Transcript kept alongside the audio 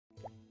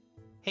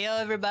Hey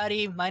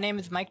everybody, my name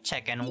is Mike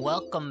Check and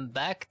welcome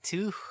back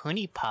to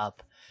Huniepop.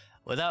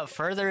 Without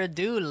further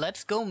ado,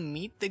 let's go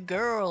meet the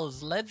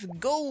girls. Let's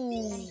go!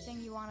 Anything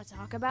you want to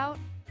talk about?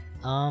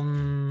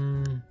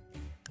 How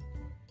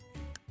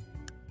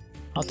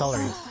tall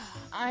are you?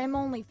 I'm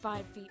only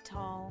 5 feet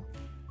tall.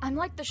 I'm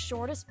like the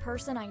shortest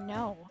person I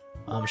know.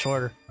 I'm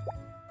shorter.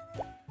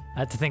 I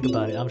had to think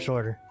about it. I'm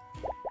shorter.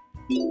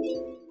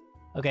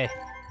 Okay.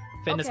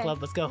 Fitness club,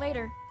 let's go.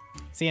 Later.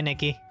 See ya,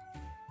 Nikki.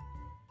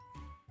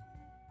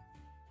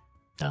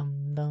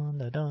 Dun, dun,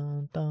 dun,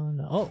 dun,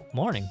 dun. Oh,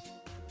 morning.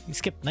 You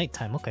skipped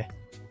nighttime, okay.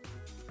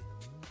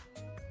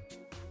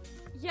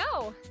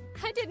 Yo,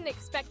 I didn't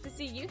expect to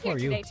see you Who here are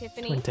you? today,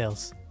 Tiffany. Twin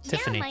Tails.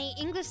 Tiffany. Yeah, my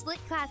English Lit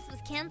class was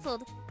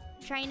cancelled.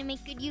 Trying to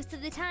make good use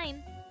of the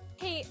time.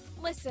 Hey,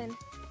 listen,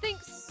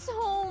 thanks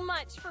so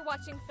much for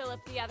watching Philip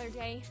the other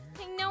day.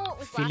 I know it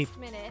was Philip. last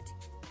minute.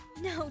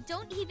 No,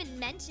 don't even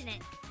mention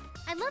it.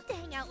 I love to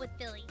hang out with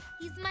Billy.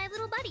 He's my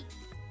little buddy.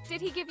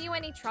 Did he give you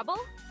any trouble?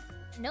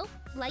 Nope,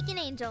 like an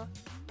angel.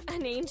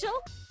 An angel?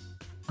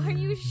 Are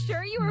you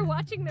sure you were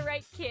watching the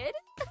right kid?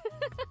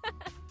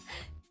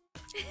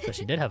 So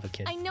she did have a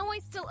kid. I know I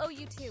still owe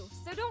you two,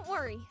 so don't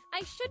worry.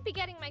 I should be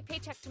getting my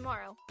paycheck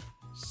tomorrow.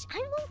 Shh, I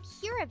won't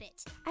hear of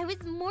it. I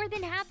was more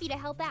than happy to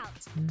help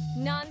out.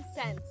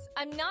 Nonsense.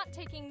 I'm not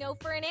taking no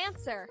for an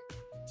answer.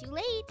 Too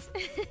late.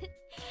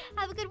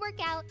 Have a good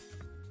workout.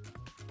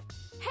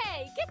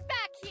 Hey, get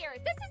back here!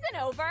 This isn't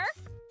over!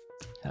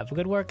 Have a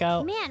good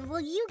workout. Man,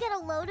 will you get a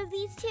load of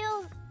these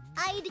two?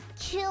 I'd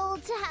kill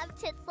to have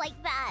tits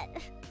like that.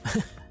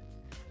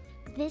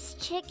 This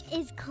chick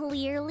is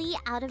clearly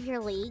out of your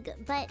league,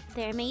 but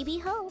there may be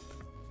hope.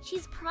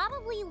 She's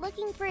probably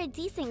looking for a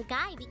decent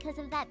guy because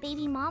of that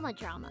baby mama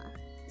drama.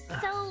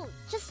 So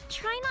just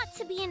try not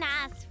to be an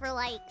ass for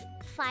like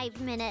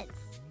 5 minutes.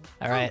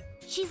 Alright.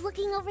 Oh, she's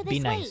looking over this Be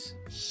way. nice.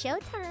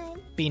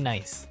 Showtime. Be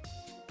nice.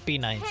 Be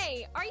nice.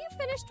 Hey, are you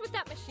finished with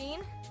that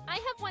machine? I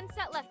have one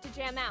set left to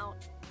jam out.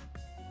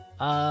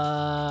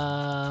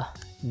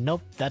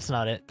 Nope, that's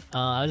not it.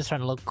 I was just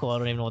trying to look cool. I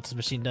don't even know what this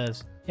machine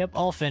does. Yep,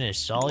 all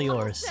finished. All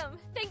yours. Awesome!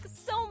 Thanks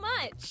so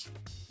much!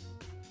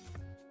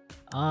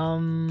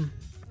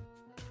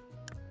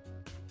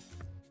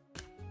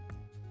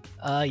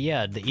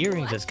 Yeah, the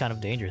earrings is kind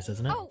of dangerous,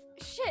 isn't it? Oh,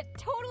 shit!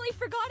 Totally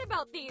forgot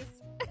about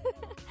these!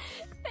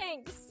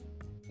 Thanks.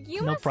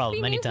 You No must problem,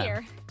 be new anytime.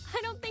 here.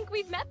 I don't think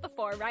we've met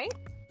before, right?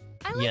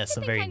 I like Yes,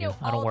 to I'm think very I know new.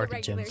 I don't all work the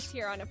at regulars gyms.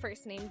 here on a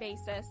first-name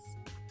basis.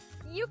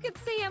 You could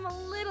say I'm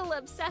a little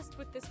obsessed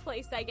with this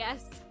place, I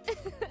guess.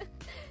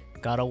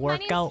 Gotta My work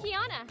name's out.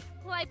 Kiana.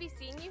 Will I be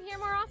seeing you here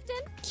more often?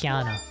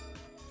 Kiana.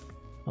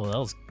 Oh, that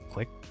was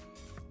quick.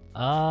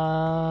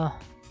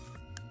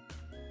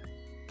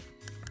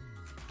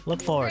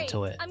 Look forward Great.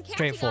 to it. I'm counting on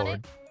Straightforward.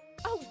 it.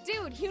 Oh,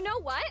 dude, you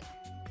know what?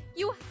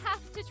 You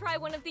have to try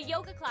one of the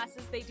yoga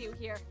classes they do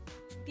here.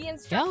 The I'll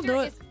instructor do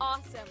it. is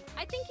awesome.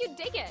 I think you'd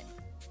dig it.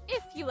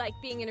 If you like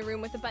being in a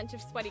room with a bunch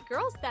of sweaty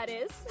girls, that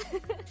is.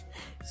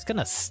 It's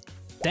gonna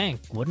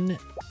stank, wouldn't it?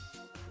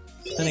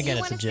 Then again,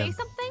 you it's a wanna gym. say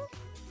something?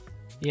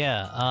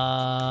 Yeah,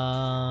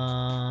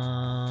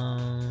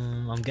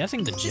 I'm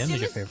guessing the gym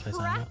is your favorite place,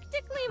 I know.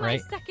 Practically my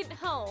Right? second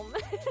home.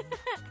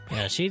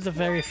 Yeah, she's a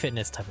very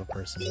fitness type of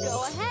person.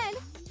 Go ahead.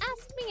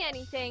 Ask me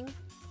anything.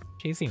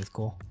 She seems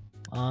cool.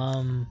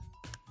 Definitely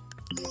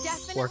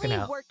working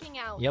out.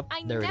 out. Yep,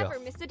 I there we go. never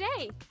miss a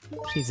day.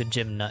 She's a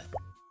gym nut.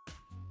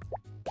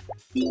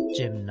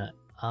 Gym nut.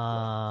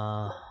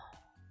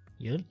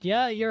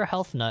 Yeah, you're a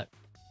health nut.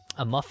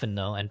 A muffin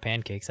though, and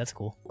pancakes. That's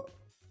cool.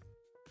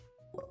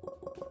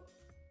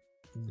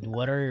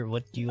 What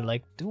do you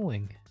like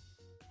doing?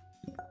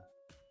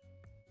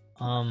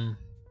 What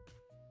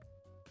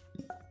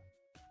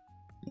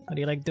do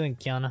you like doing,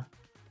 Kiana?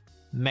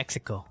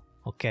 Mexico.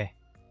 Okay.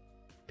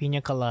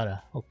 Pina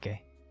colada.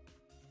 Okay.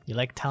 You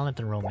like talent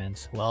and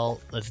romance. Well,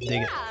 let's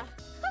dig it. Yeah.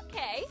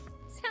 Okay.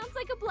 Sounds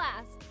like a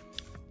blast.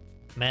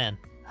 Man,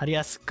 how do you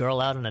ask a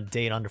girl out on a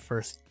date on the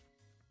first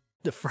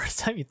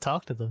time you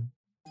talk to them?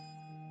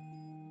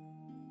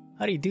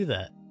 How do you do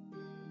that?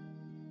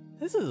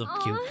 This is a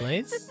cute Aw,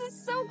 place. This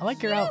is so I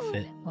like your cute.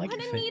 outfit. I like what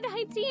your a fit. neat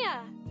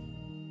idea.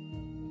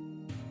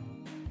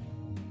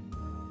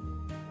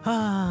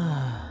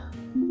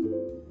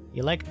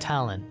 You like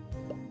talent.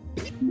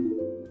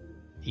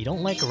 You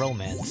don't like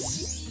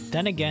romance.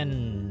 Then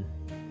again,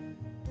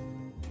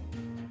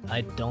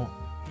 I don't.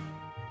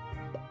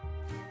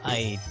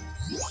 I'm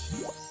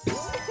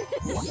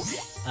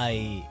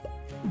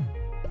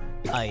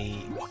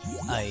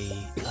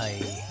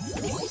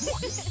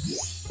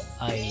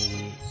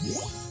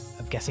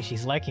guessing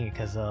she's liking it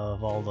because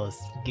of all those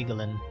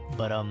giggling,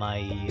 but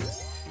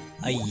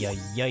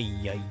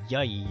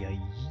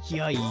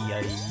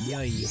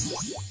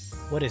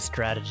what is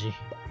strategy?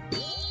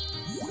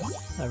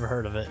 Never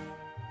heard of it.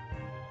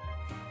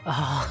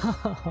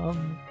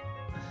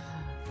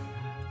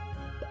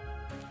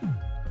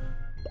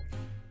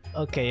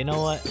 Okay, you know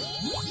what?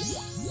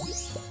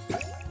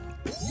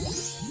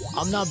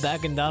 I'm not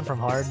backing down from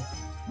hard.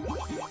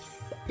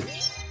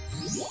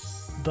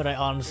 But I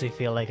honestly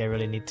feel like I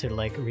really need to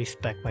like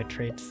respect my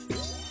traits.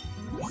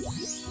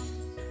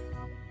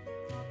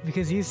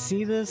 Because you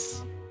see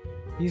this?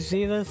 You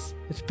see this?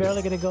 It's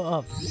barely gonna go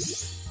up.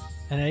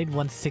 And I need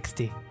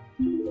 160.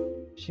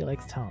 She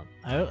likes talent.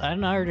 I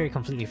already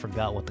completely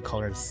forgot what the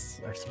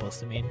colors are supposed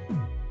to mean.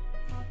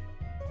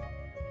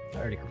 I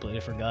already completely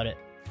forgot it.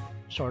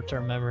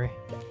 Short-term memory.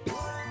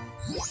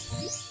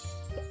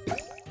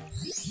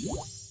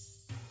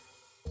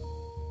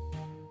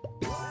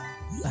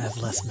 I have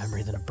less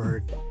memory than a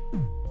bird.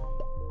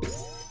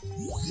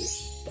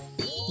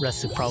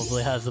 Resu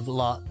probably has a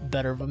lot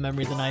better of a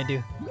memory than I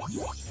do.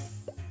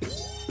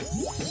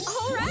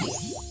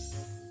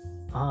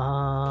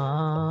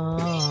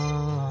 Alright!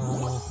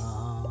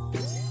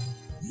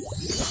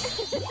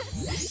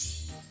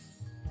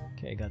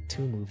 Okay, I got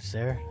 2 moves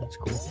there. That's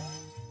cool.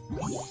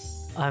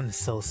 I'm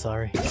so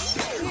sorry.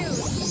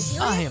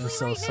 I am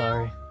so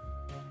sorry.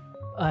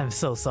 I'm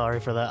so sorry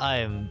for that.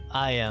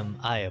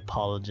 I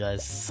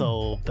apologize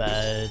so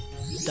bad.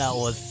 That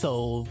was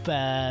so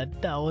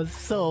bad. That was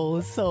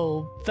so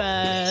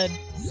bad.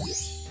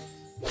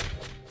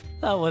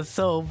 That was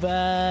so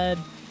bad.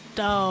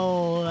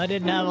 No, I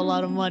didn't have a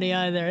lot of money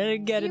either. I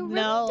didn't get it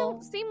now. You really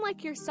don't seem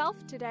like yourself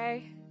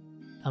today.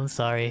 I'm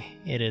sorry.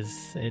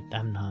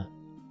 I'm not.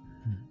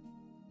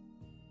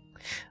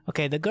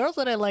 Okay, the girls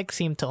that I like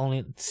seem to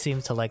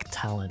like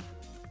talent.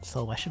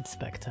 So I should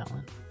spec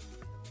talent.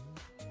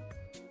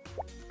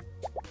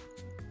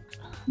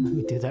 Let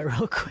me do that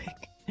real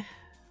quick.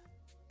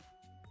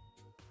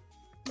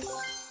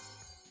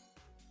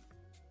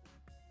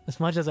 As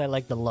much as I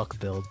like the luck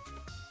build,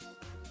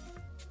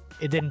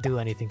 it didn't do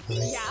anything for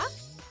me. Yeah?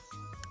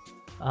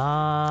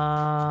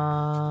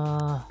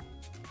 I'm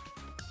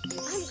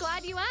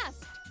glad you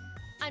asked.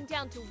 I'm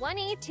down to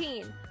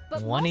 118,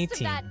 but 118. most of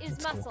that is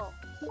That's muscle.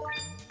 Cool.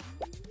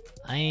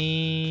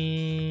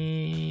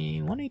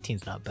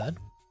 118's not bad.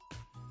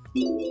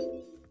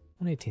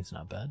 118's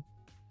not bad.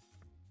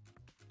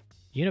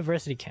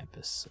 University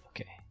campus.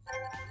 Okay.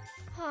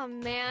 Oh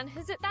man,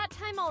 is it that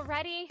time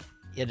already?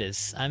 It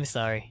is. I'm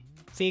sorry.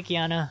 See you,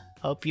 Kiana.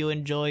 Hope you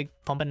enjoy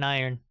pumping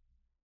iron.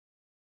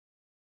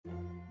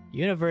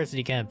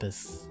 University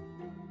campus.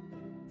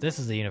 This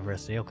is the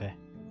university, okay.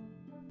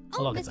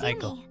 Oh, look, it's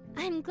Aiko. Masumi,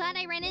 I'm glad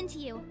I ran into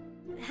you.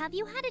 Have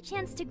you had a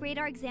chance to grade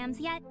our exams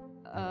yet?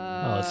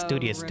 Oh,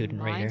 studious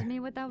student right here. Remind me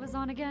what that was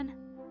on again?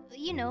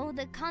 You know,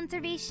 the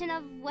conservation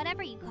of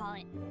whatever you call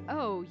it.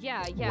 Oh,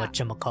 yeah.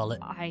 Whatchamacallit.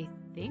 I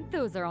think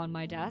those are on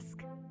my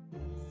desk.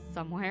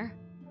 Somewhere.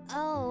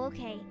 Oh,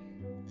 okay.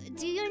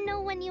 Do you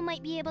know when you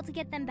might be able to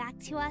get them back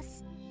to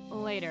us?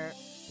 Later.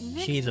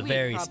 Next She's a week,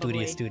 very probably.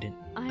 studious student.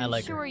 I'm I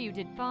like sure her. you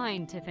did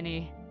fine,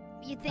 Tiffany.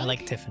 You think? I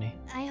like Tiffany.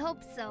 I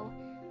hope so.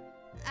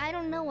 I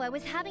don't know, I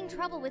was having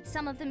trouble with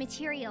some of the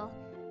material.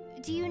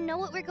 Do you know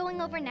what we're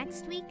going over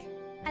next week?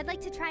 I'd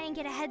like to try and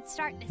get a head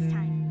start this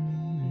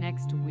time.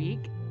 Next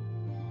week?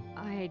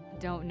 I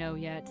don't know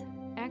yet.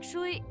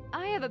 Actually,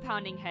 I have a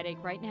pounding headache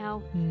right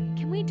now.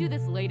 Can we do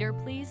this later,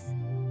 please?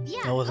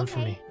 Yeah, That wasn't okay.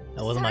 for me.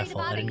 That wasn't Sorry my to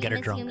fault. I bother didn't you, get her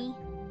Miss drunk. Yumi.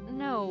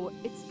 No,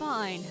 it's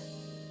fine.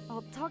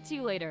 I'll talk to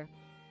you later.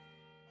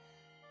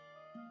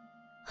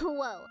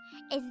 Whoa,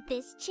 is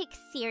this chick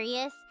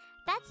serious?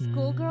 That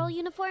schoolgirl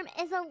uniform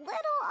is a little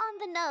on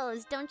the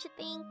nose, don't you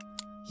think? A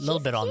little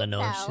She's bit on the cute,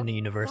 nose though. in the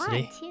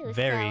university. One, too,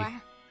 Very, so,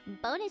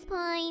 bonus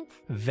points.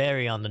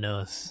 very on the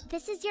nose.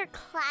 This is your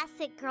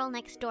classic girl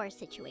next door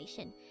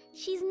situation.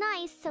 She's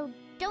nice, so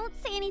don't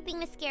say anything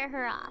to scare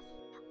her off.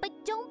 But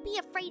don't be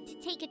afraid to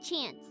take a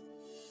chance.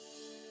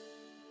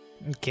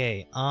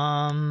 Okay,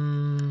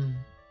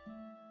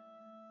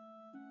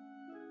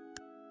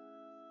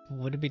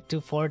 would it be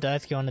too forward to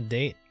ask you on a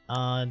date?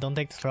 Don't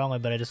take this the wrong way,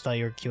 but I just thought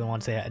you were cute and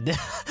want to say hi.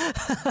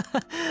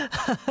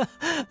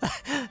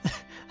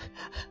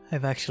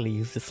 I've actually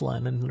used this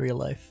line in real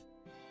life.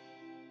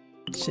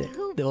 Shit,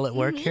 Who, will it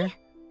work me? here?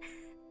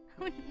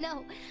 Oh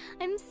no,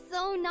 I'm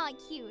so not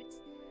cute.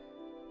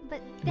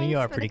 But I mean, you thanks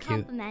are for pretty the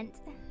cute. compliment.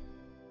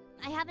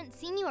 I haven't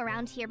seen you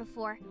around here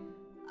before.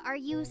 Are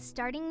you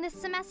starting this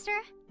semester?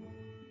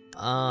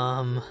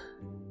 Of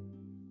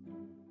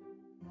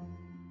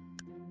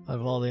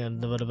all the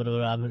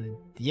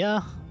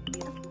yeah.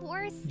 Of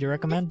course. Do you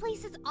recommend? This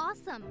place is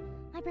awesome.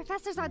 My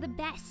professors are the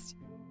best.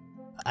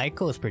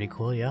 Aiko is pretty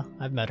cool, yeah.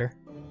 I've met her.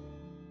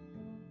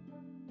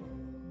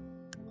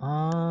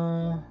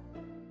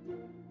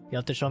 You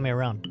have to show me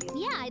around.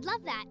 Yeah, I'd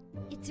love that.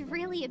 It's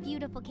really a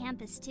beautiful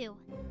campus, too.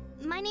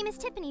 My name is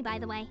Tiffany, by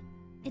the way.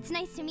 It's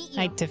nice to meet you.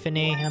 Hi,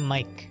 Tiffany. I'm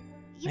Mike.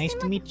 You nice seem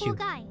to like meet a cool you.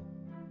 guy.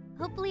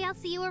 Hopefully I'll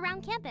see you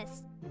around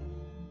campus.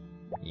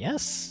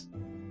 Yes.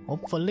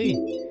 Hopefully.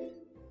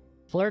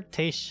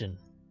 Flirtation.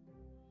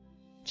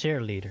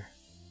 Cheerleader.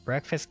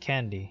 Breakfast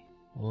candy.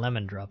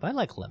 Lemon drop. I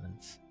like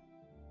lemons.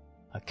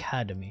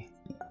 Academy.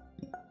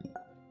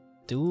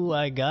 Do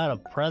I got a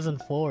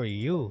present for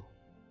you?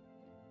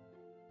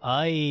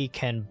 I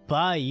can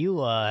buy you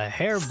a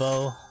hair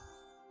bow.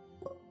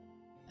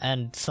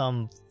 And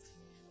some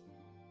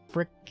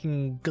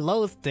freaking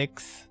glow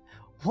sticks.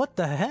 What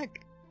the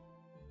heck?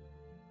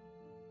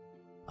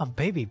 A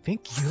baby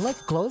binky? You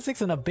like glow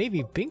sticks and a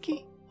baby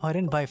binky? Oh, I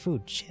didn't buy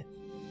food. Shit.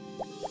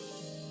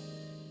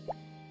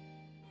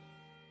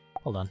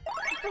 Hold on.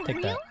 For Take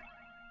real? that.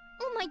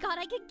 Oh my god,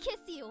 I could kiss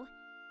you!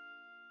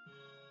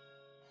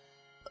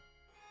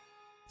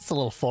 It's a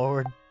little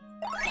forward.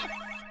 Yes!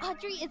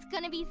 Audrey is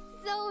gonna be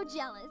so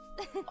jealous.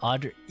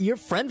 Audrey? You're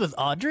friends with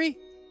Audrey?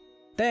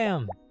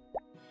 Damn.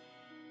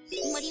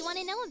 What do you want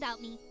to know about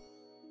me?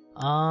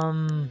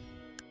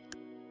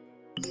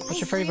 What's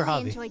your favorite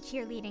hobby? I enjoy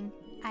cheerleading.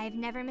 I've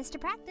never missed a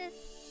practice.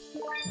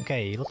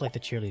 Okay, you look like the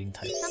cheerleading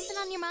type. Something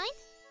on your mind?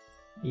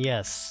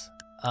 Yes.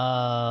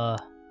 How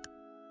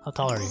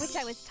tall are you? I wish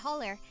I was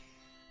taller.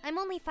 I'm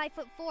only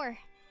 5'4".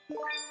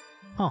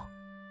 Huh.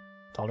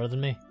 Taller than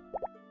me.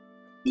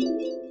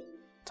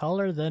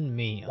 Taller than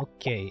me.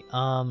 Okay,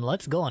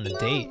 let's go on a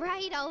date.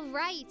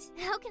 Alright.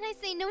 How can I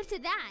say no to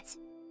that?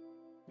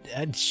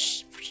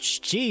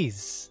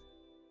 Jeez.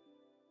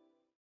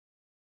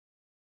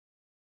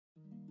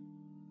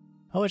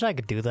 I wish I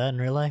could do that in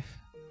real life.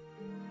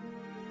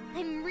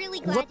 I'm really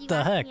glad What you the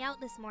asked heck? me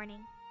out this morning.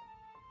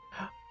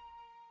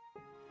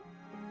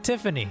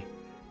 Tiffany,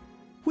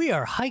 we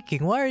are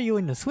hiking. Why are you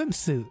in a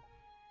swimsuit?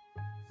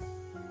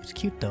 It's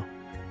cute though.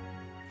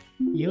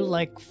 You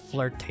like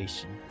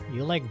flirtation.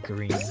 You like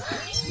green.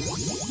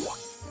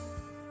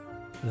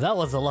 That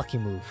was a lucky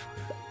move.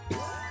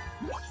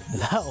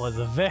 That was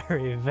a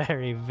very,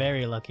 very,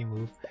 very lucky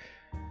move.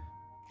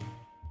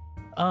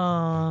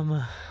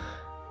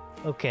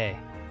 Okay.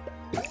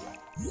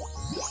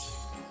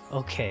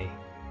 Okay.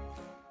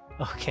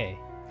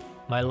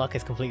 My luck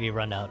is completely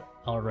run out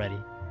already.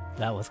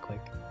 That was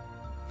quick.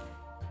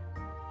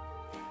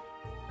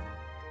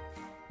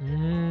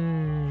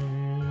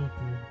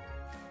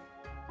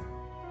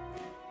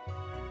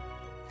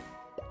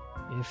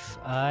 If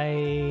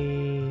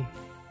I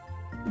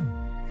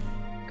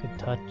could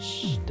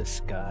touch the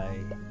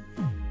sky,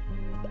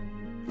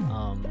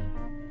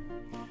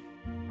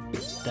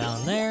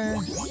 down there.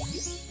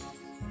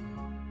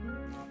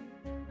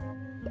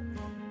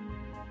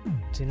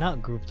 Do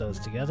not group those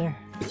together.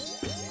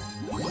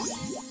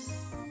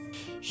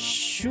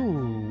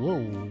 Shoo!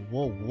 Whoa!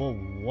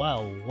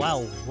 Wow!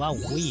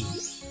 Wee!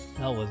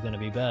 That was gonna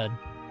be bad.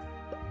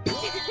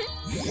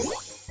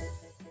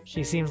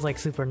 She seems like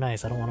super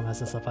nice. I don't want to mess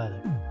this up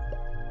either.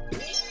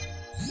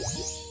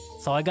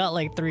 So I got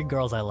like 3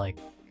 girls I like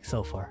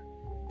so far.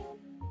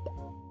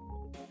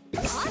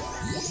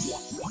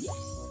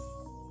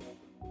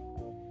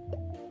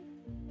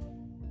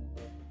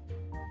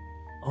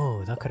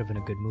 Oh, that could have been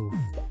a good move.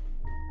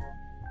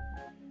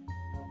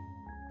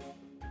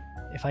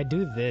 If I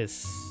do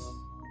this,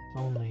 if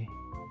only.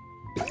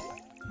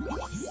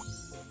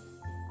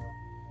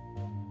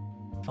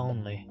 If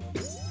only.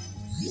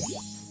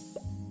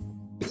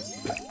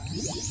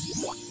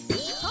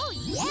 Oh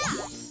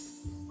yeah!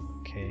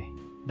 Okay,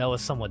 that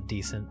was somewhat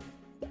decent.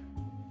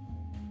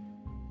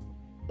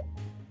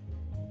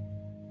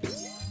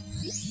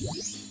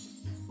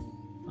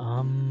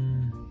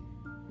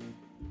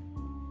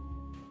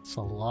 It's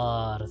a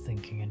lot of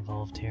thinking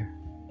involved here.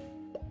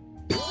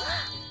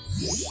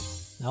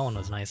 That one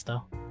was nice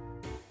though.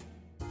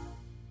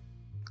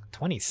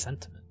 20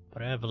 sentiment,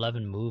 but I have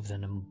 11 moves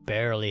and I'm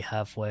barely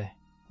halfway.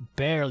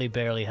 Barely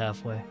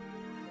halfway.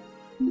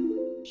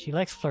 She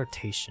likes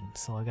flirtation,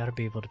 so I gotta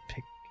be able to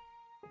pick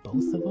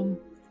both of them?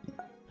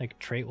 Like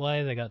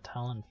trait-wise, I got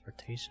talent and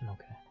flirtation,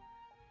 okay.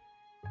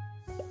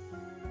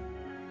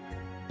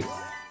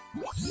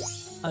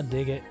 I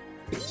dig it.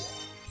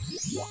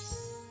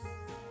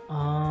 Oh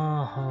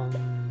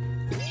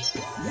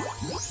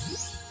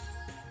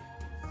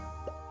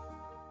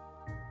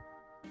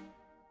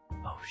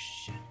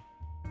shit.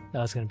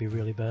 That was gonna be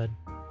really bad.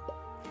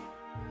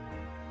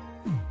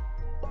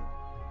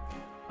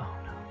 Oh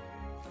no.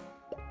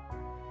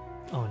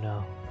 Oh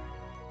no.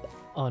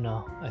 Oh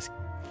no. I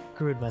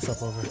screwed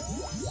myself over.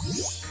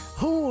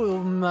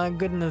 Oh my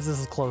goodness, this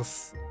is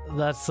close.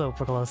 That's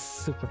super close.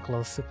 Super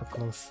close.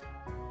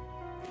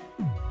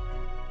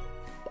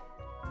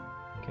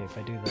 Okay, if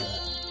I do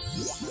that,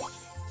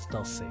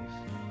 still safe.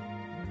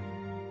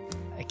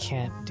 I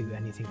can't do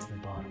anything to the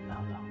bottom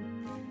now though.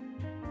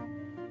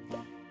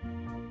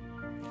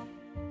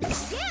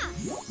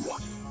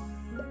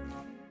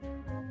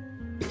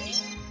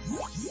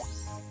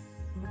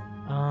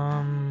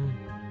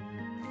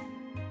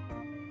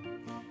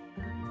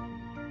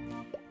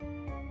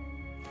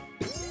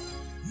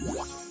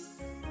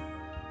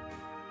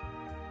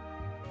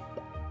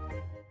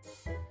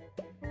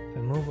 If I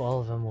move all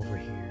of them over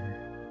here,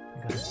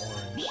 I got an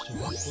orange to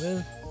work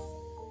with,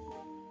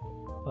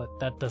 but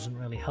that doesn't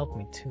really help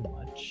me too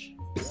much.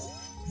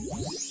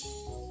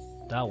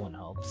 That one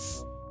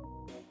helps.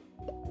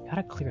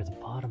 Gotta clear the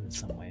bottom in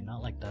some way,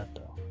 not like that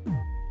though.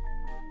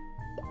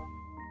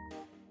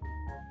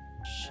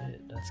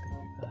 Shit, that's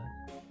gonna be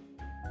bad.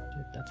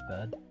 Shit, that's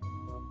bad.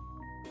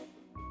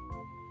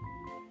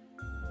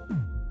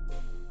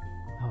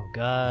 Oh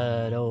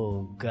god,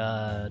 oh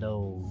god,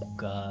 oh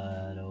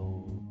god,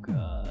 oh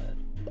god.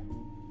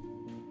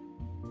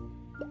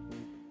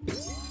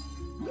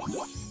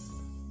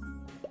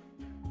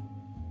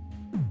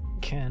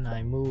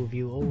 I move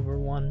you over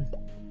one,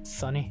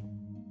 Sonny?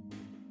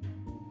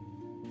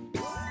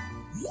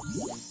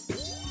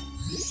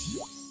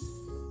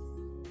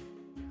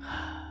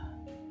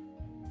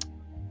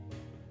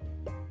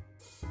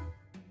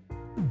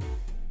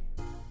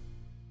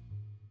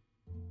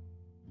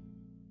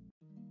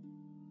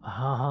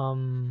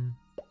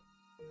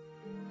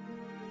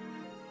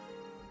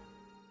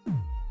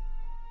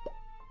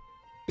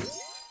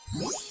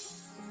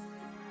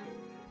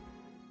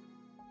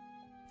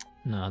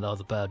 No, that was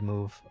a bad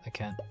move. I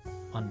can't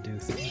undo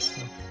things.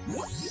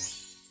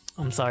 So.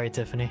 I'm sorry,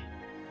 Tiffany.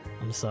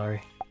 I'm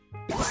sorry.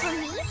 For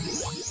me?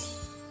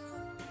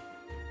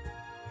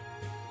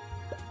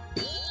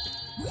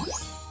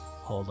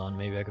 Hold on,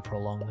 maybe I could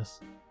prolong this.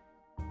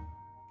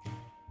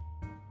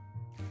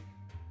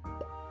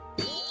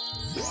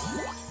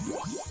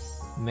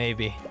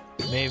 Maybe.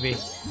 Maybe.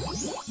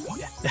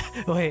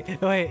 wait.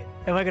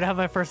 Am I gonna have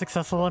my first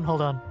successful one?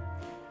 Hold on.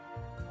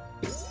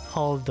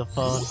 Hold the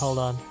phone. Hold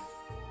on.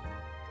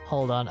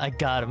 Hold on. I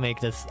gotta make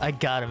this. I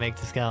gotta make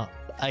this count.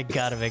 I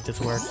gotta make this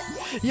work.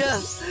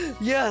 Yes!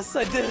 Yes!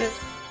 I did it!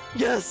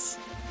 Yes!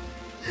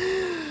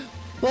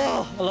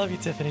 Oh, I love you,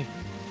 Tiffany.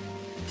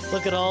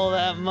 Look at all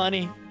that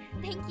money.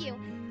 Thank you.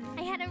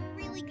 I had a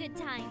really good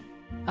time.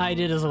 I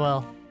did as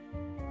well.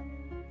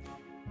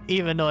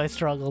 Even though I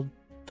struggled,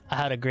 I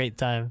had a great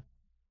time.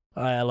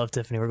 Alright, I love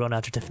Tiffany. We're going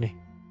after Tiffany.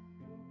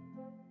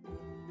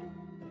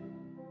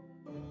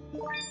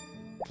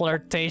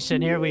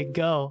 Flirtation, here we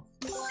go.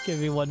 Give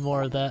me one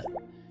more of that.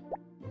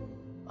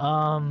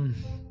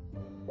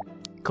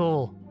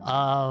 Cool.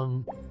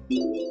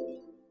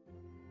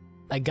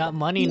 I got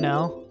money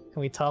now.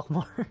 Can we talk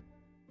more?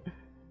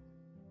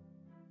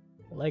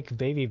 Like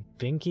baby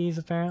binkies,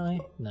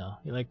 apparently? No.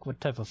 You like what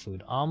type of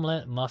food?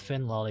 Omelet,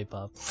 muffin,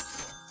 lollipop.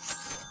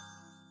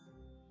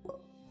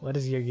 What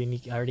is your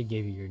unique? I already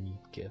gave you your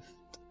unique gift.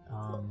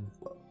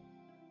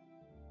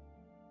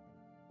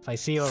 If I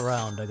see you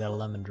around, I got a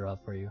lemon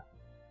drop for you.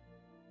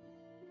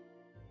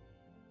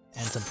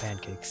 And some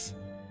pancakes.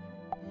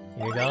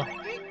 Here you go.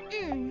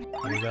 Here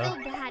you go.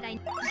 So bad.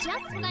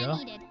 Just what I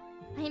needed.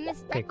 I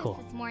missed breakfast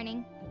this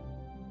morning.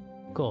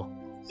 Cool.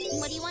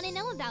 What do you want to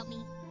know about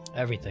me?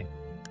 Everything.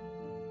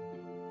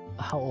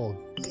 How old?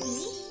 Me?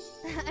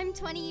 I'm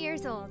 20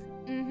 years old.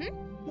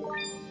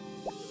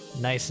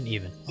 Nice and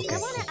even. Okay. I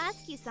want to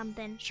ask you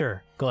something.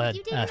 Sure. Go ahead.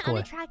 Would you date Ask an away.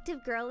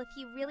 unattractive girl if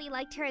you really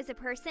liked her as a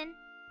person?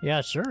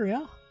 Yeah, sure,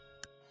 yeah.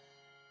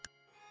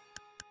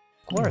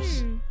 Of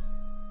course.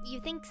 You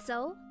think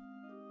so?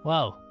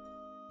 Wow.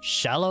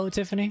 Shallow,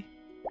 Tiffany?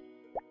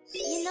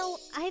 You know,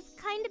 I've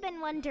kind of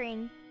been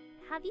wondering,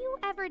 have you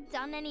ever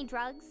done any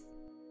drugs?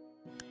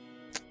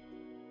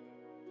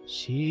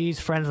 She's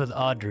friends with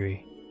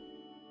Audrey.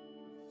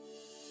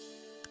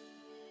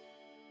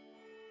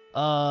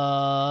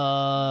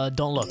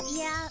 Don't look.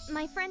 Yeah,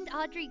 my friend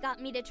Audrey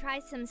got me to try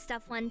some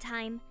stuff one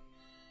time.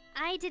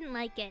 I didn't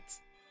like it.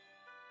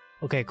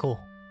 Okay, cool.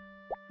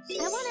 I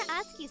want to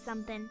ask you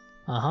something.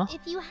 Uh-huh.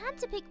 If you had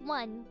to pick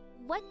one,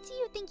 what do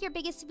you think your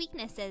biggest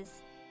weakness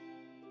is?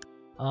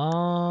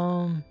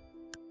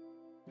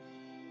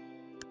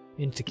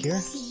 Insecure?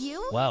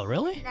 You? Wow,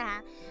 really? Nah.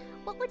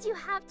 What would you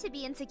have to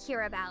be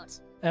insecure about?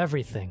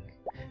 Everything.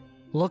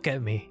 Look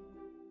at me.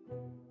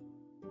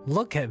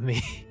 Look at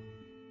me.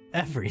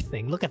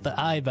 Everything. Look at the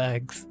eye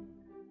bags.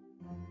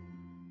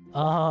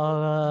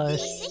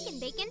 What's shaking,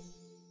 bacon?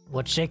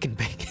 What's shaking,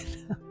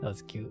 bacon? That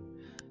was cute.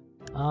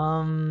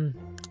 From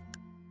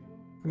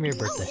your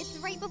birthday. Oh, it's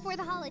right before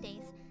the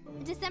holidays.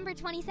 December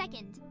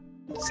 22nd.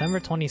 December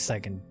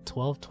 22nd,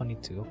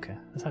 12/22. Okay,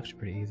 that's actually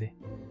pretty easy.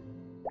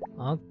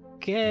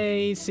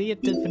 Okay, see you,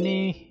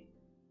 Tiffany.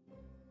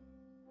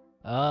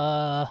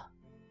 Bye,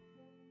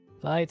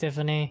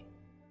 Tiffany.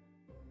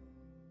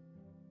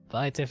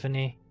 Bye,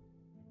 Tiffany.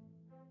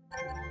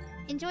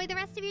 Enjoy the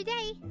rest of your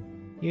day.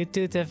 You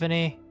too,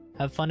 Tiffany.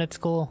 Have fun at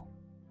school.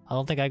 I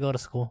don't think I go to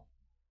school.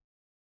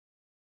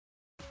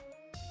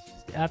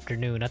 It's the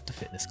afternoon at the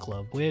fitness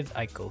club with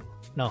Aiko.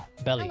 No,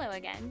 Belly. Hello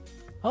again.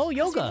 Oh, How's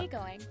yoga! your day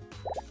going?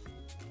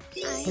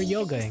 We're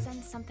yogaing.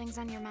 Sense something's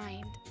on your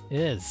mind. It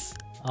is.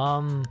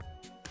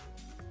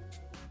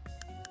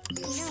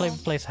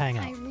 Place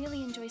hangout. I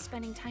really enjoy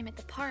spending time at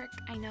the park,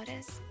 I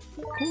notice.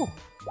 Cool.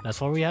 That's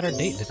where we had our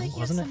date, Seems like you have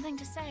wasn't it? something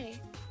to say.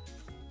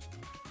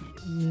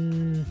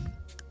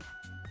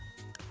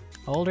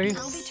 How old are you?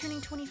 I'll be turning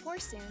 24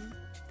 soon,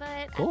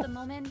 but Cool. at the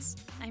moment,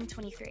 I'm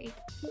 23.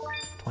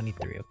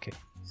 23, okay.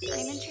 I'm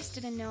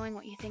interested in knowing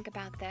what you think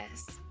about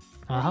this.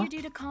 What Uh-huh. do you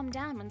do to calm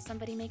down when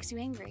somebody makes you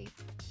angry?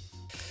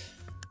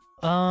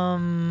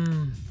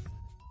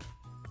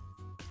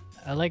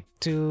 I like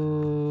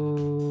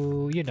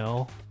to, you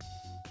know,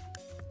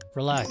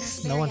 relax.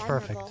 That's No very one's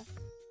perfect. admirable.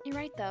 You're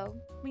right, though.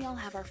 We all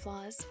have our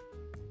flaws.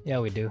 Yeah,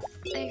 we do.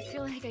 I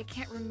feel like I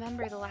can't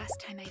remember the last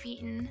time I've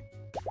eaten.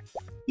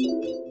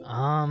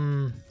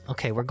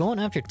 Okay, we're going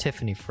after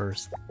Tiffany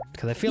first.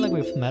 Because I feel like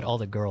we've met all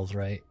the girls,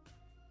 right?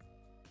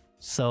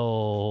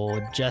 So,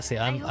 Jesse,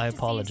 I hope I to see you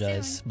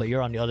apologize, soon. but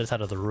you're on the other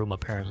side of the room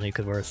apparently,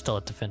 because we're still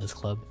at the fitness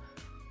club.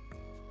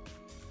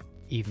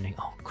 Evening.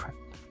 Oh, crap.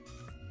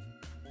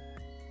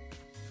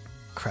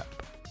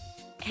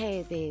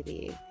 Hey,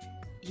 baby.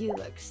 You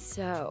look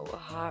so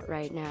hot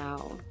right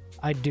now.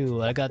 I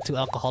do. I got 2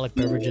 alcoholic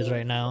beverages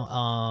right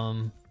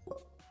now.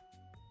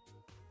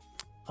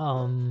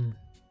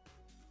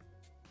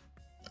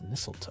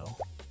 Mistletoe.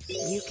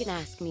 You can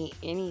ask me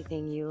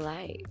anything you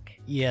like.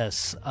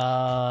 Yes.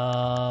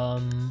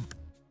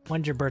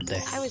 When's your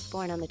birthday? I was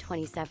born on the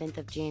 27th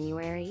of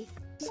January.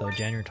 So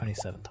January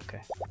 27th.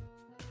 Okay.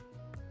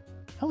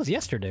 That was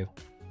yesterday.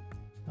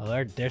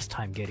 Oh, there's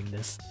time getting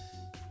this.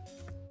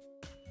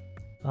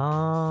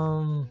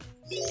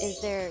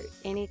 Is there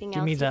anything Give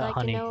else me you'd that like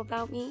honey. to know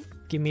about me?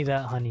 Give me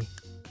that honey.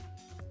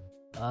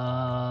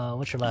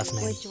 What's your last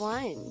name? Which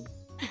one?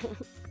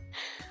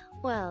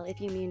 Well, if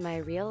you mean my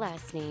real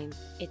last name,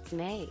 it's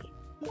May.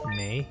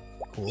 May.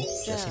 Cool.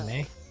 Jessie So,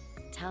 May.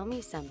 Tell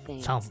me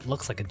something.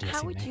 Looks like a Jessie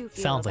How would May. you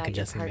feel Sounds about like a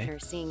your Jessie partner May.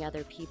 seeing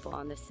other people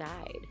on the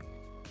side?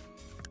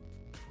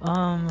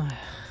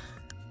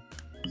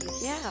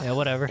 Yeah,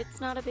 whatever.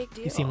 It's not a big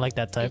deal. You seem like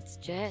that type. It's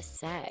just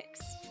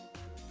sex.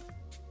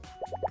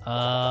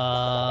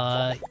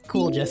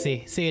 Cool,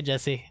 Jessie. See ya,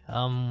 Jessie.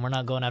 We're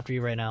not going after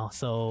you right now,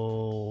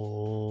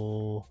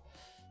 so...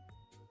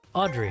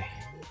 Audrey.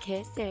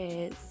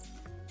 Kisses.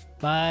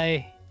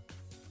 Bye.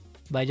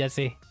 Bye,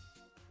 Jessie.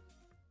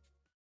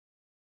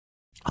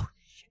 Oh,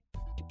 shit.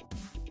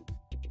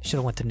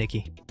 Should've went to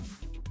Nikki.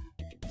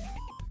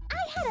 I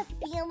had a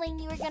feeling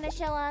you were gonna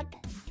show up.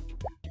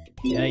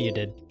 Yeah, you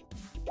did.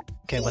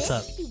 Okay, what's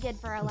up? This would be good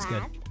for a What's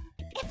laugh. good?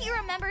 If you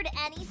remembered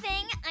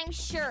anything, I'm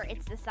sure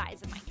it's the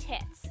size of my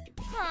tits.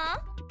 Huh?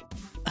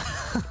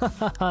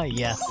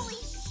 Yeah. Holy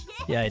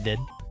shit! Yeah, I did.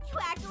 You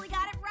actually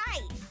got it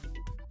right.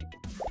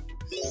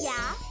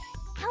 Yeah?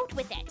 Out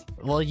with it.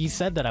 Well, you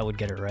said that I would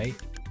get it right.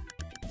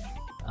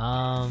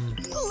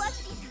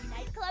 Lusty's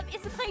nightclub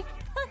is my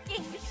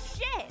fucking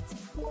shit.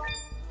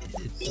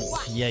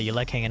 Yeah, you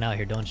like hanging out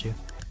here, don't you?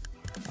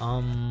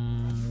 How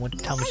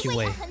much you I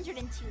weigh weigh?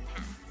 102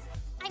 pounds.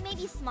 I may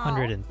be small,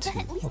 102,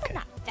 but at least okay. I'm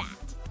not fat.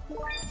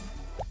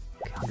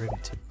 Okay,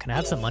 102. Can I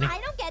have some money?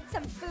 I don't get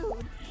some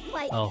food,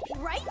 like, Oh.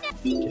 right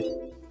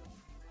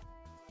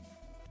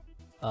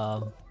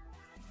now.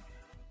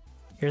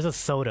 Here's a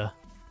soda.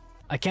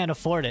 I can't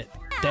afford it.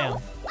 Damn.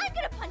 I'm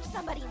gonna punch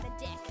somebody in the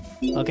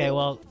dick. Okay,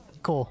 well,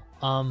 cool.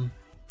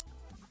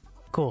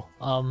 Cool.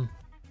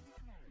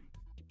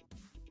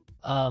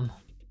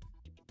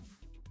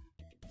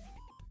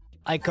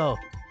 Aiko,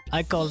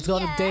 let's go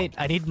on a date.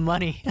 I need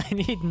money. I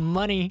need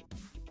money.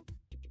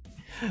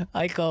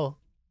 Aiko,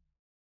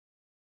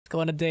 let's go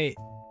on a date.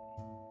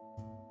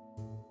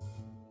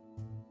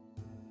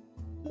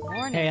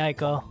 Morning. Hey,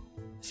 Aiko.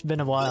 It's been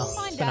a while.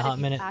 Find It's been a out hot if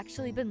minute. You've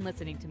actually been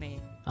listening to me.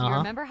 Uh-huh. You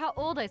remember how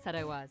old I said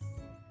I was?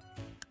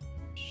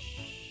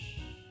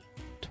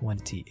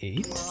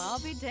 28? Well, I'll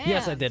be damned.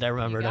 Yes, I did. I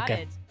remembered. You got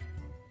Okay.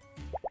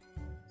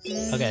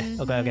 it.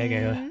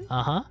 Okay.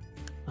 Uh-huh.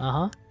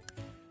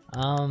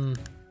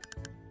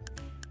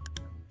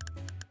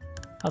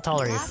 How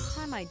tall are you? Last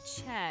time I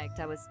checked,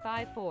 I was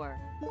 5'4".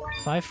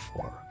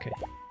 5'4". Okay.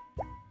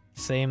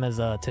 Same as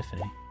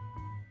Tiffany.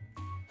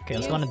 Okay,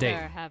 let's go on a You, date.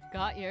 sir, have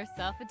got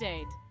yourself a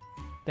date.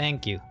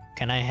 Thank you.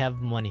 Can I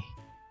have money?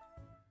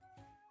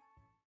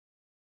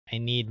 I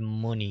need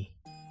money.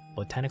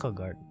 Botanical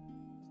garden.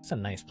 It's a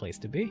nice place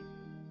to be.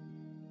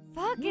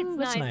 Fuck, it's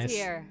that's nice, nice.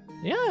 here.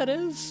 Yeah, it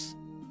is.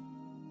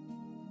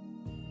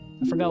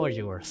 I forgot what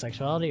you were.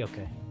 Sexuality?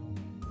 Okay.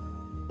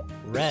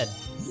 Red.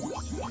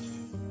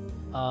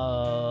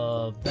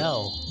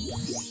 Bell.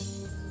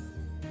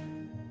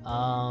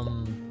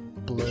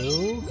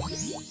 Blue.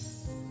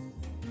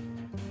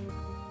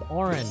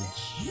 Orange.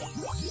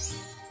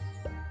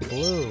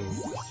 Blue.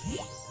 This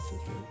is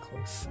really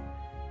close.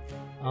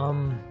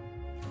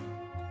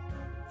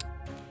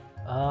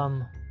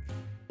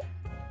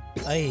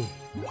 Ay.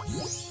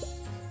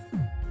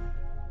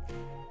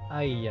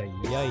 Ay, ay,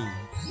 ay.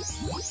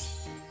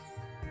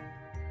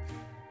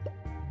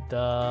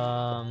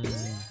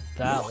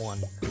 That one.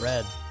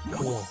 Red.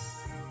 Cool.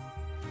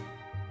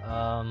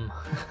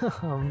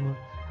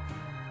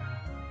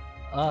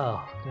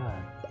 Oh,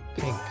 God.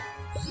 Pink.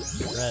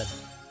 Red.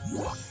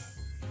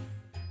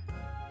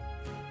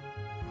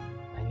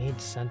 I need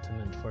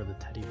sentiment for the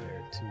teddy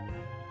bear, too.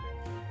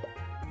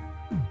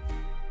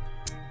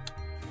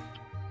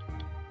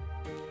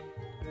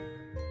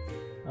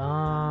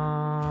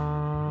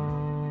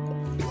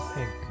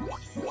 Pink.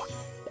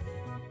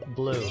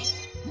 Blue.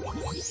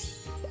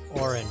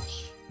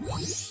 Orange.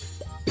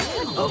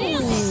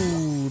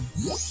 Oh!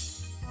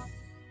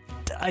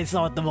 I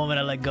saw it the moment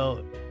I let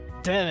go.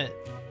 Damn it.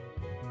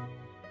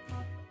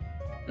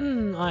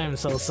 I am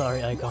so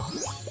sorry, Aiko.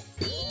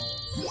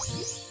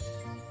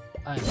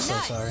 I am so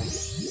sorry.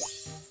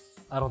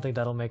 I don't think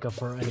that'll make up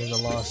for any of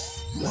the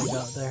loss I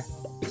got there.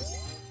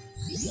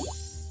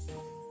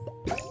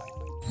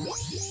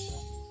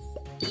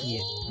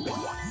 Yeah.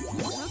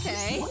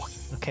 Okay.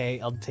 Okay,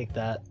 I'll take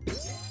that.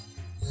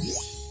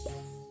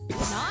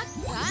 Not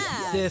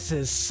bad. This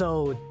is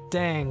so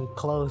dang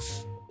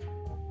close.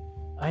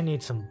 I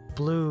need some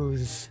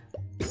blues.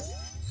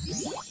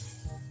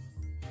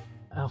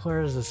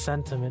 Where is the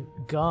sentiment?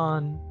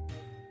 Gone.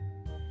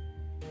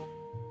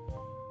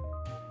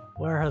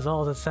 Where has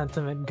all the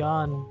sentiment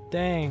gone?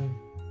 Dang.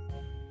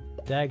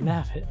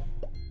 Dagnabbit.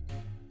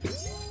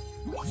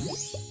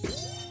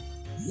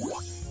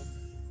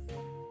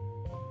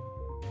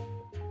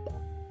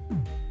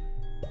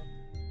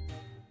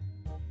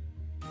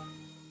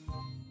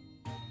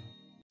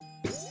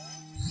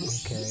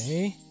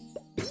 Okay.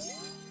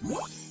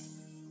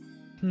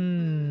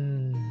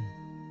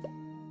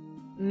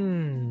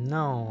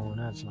 No,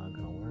 that's not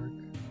gonna work.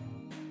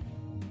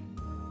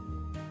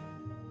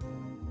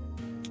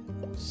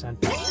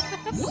 Center.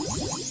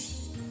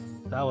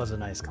 That was a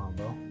nice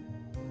combo.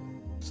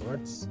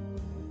 Swords.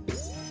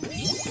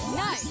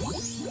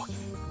 Nice!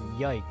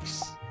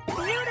 Yikes.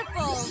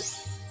 Beautiful!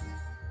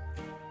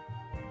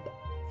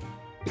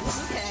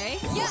 Okay,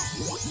 yeah!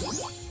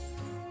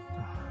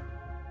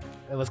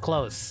 It was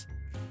close.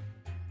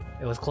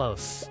 It was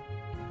close.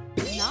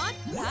 Not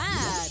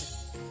bad!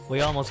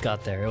 We almost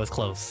got there. It was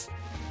close.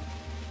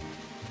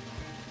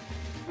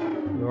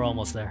 We were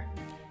almost there.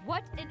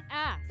 What an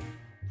ass!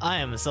 I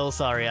am so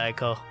sorry,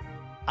 Aiko.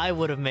 I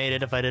would have made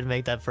it if I didn't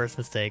make that first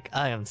mistake.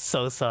 I am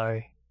so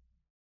sorry.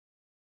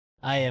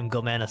 I am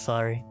Gomana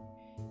sorry.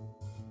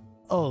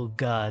 Oh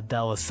god,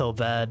 that was so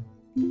bad.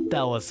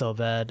 That was so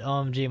bad.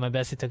 OMG, my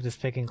bestie took this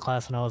picking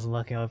class when I wasn't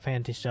looking at a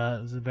panty shot.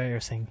 It was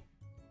embarrassing.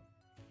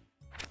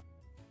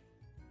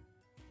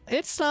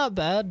 It's not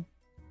bad.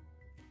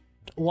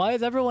 Why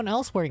is everyone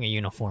else wearing a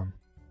uniform?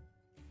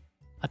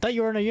 I thought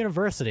you were in a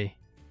university.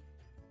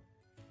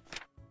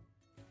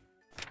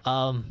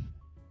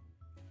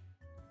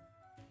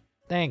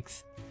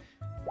 Thanks.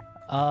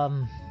 Pop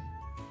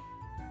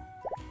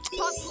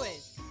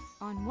quiz!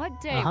 On what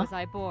day was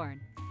I born?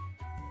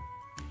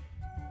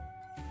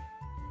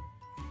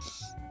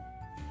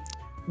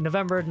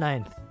 November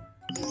 9th.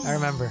 I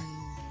remember.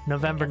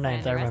 November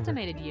 9th, I remember.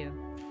 Underestimated you.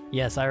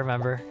 Yes, I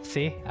remember.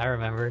 See? I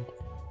remembered.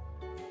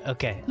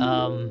 Okay,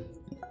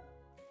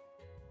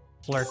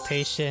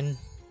 flirtation.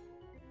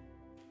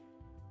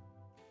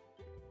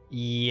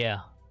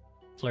 Yeah.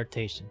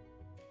 Flirtation.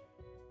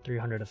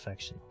 300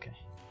 affection, okay.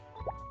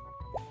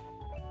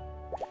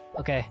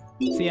 Okay.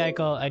 See,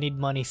 Aiko, I need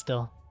money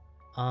still.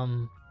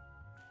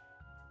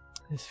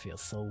 This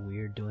feels so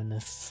weird doing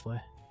this way.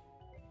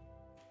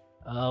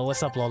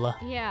 What's up, Lola?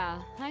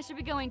 Yeah, I should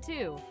be going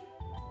too.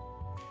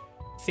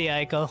 See,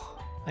 Aiko,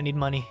 I need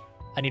money.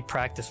 I need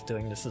practice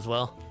doing this as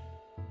well.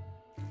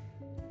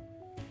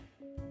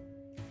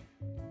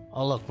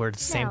 Oh look, we're the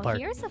same Now, part.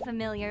 here's a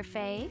familiar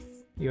face.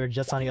 You were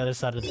just on the other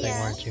side of the thing,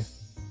 weren't you?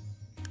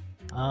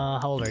 How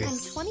old are you? I'm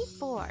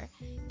 24.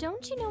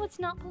 Don't you know it's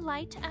not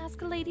polite to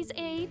ask a lady's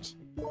age?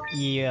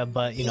 Yeah,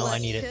 but you know, I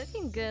need it.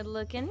 Cooking good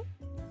looking.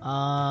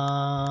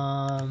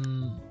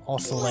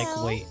 Also like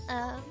weight.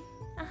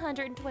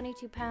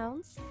 122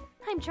 pounds.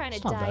 I'm trying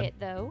It's to not bad. diet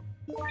though.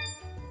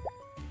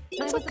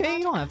 It's I was okay, about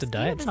you don't to have to ask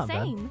diet, you it's the not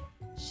bad. same.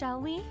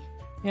 Shall we?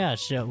 Yeah,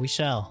 we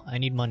shall. I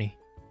need money.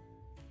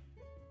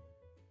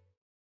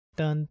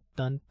 Dun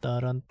dun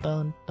dun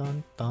dun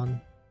dun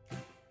dun.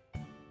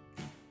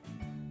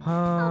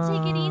 I'll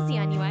take it easy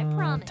on you, I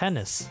promise.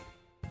 Tennis.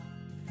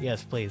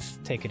 Yes, please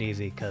take it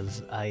easy,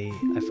 cause I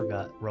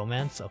forgot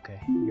romance. Okay,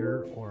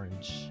 you're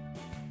orange.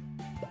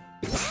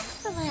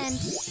 Excellent.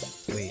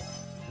 Sweet,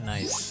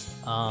 nice.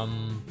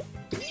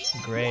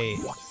 Great.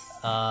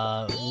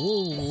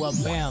 Woo,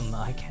 bam!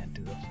 I can't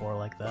do the 4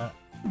 like that.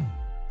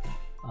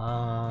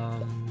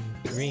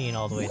 Green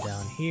all the way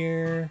down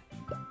here.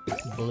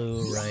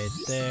 Blue right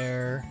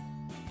there.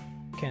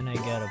 Can I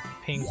get a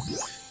pink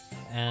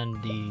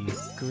and the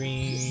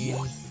green?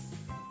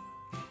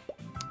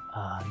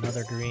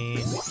 Another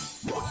green.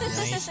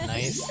 Nice,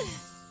 nice.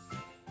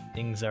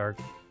 Things are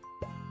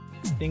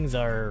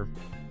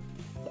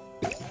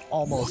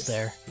almost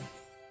there.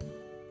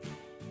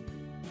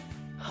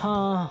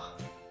 Huh.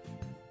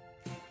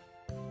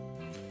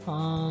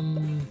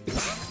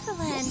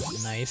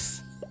 Excellent.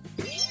 Nice.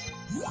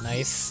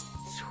 Nice.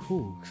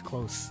 Ooh, it's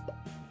close.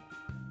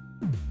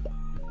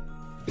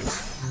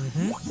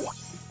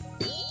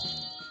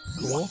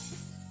 Cool.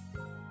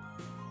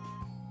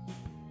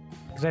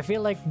 Because I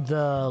feel like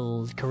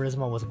the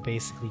charisma was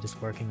basically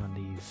just working on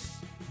these,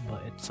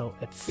 but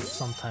it's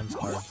sometimes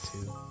hard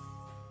to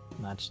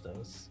match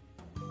those.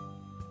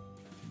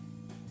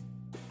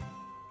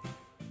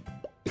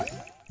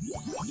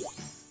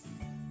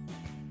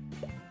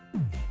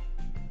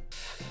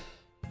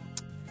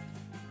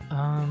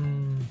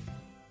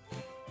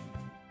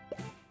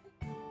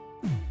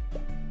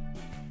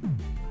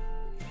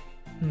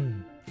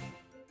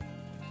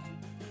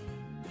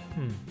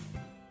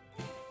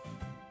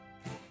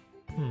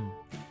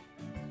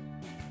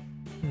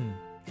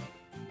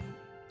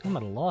 I'm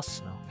at a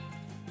loss now.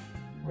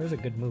 Where's a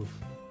good move?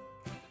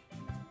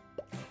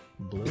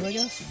 Blue, I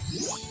guess?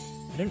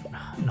 I didn't.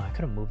 No, I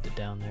could have moved it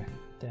down there.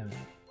 Damn it.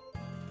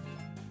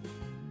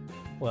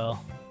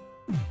 Well.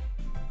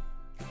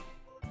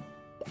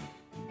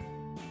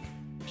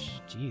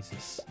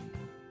 Jesus.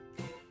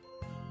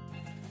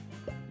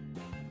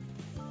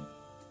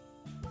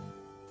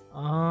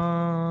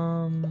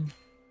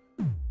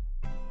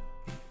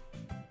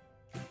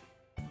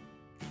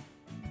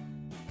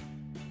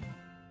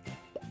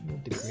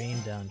 move the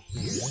green down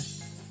here.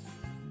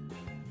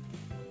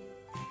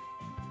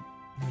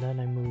 And then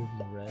I move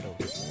the red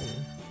over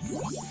here.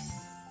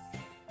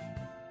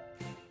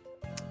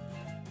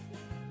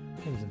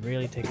 Things are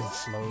really taking a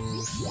slow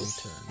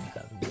turn,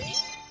 haven't they?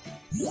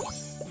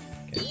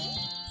 Okay.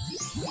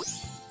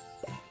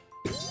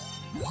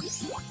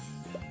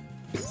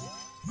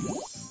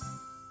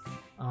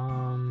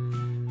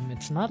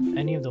 It's not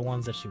any of the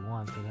ones that she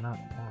wants, but they're not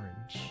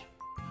orange.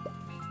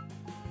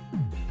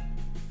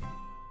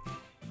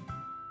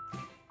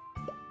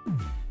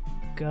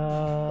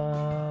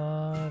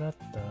 Got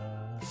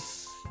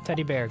this.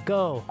 Teddy bear,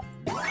 go!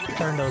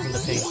 Turn those into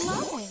pink.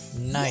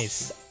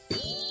 Nice.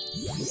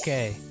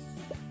 Okay.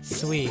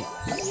 Sweet.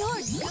 You're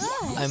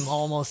good. I'm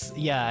almost.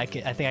 Yeah, I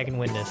think I can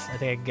win this. I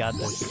think I got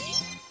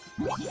this.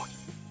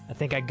 I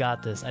think I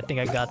got this. I think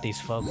I got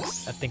these,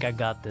 folks. I think I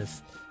got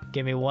this.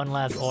 Give me one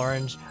last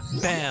orange.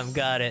 Bam!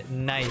 Got it.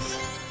 Nice.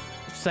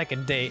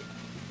 Second date.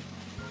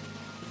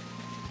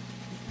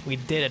 We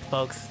did it,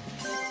 folks.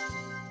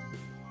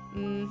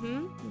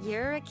 Mm-hmm.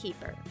 You're a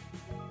keeper.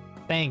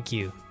 Thank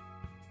you.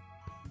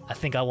 I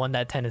think I won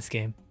that tennis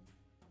game.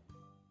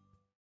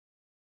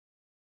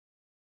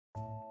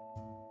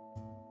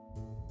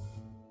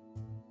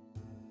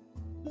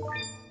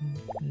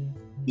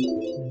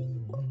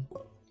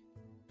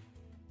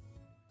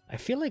 I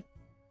feel like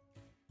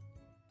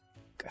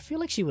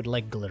she would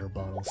like glitter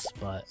bottles,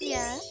 but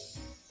Yeah.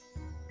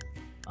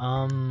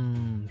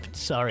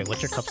 sorry,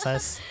 what's your cup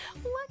size?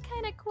 What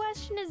kind of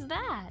question is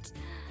that?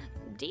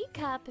 D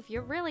cup if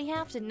you really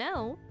have to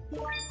know.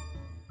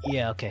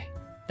 Yeah, okay.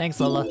 Thanks,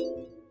 Lola.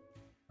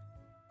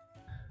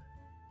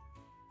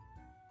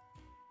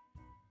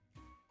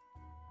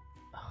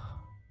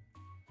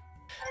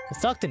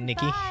 Let's talk to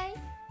Nikki. Bye.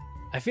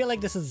 I feel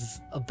like this is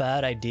a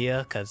bad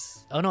idea,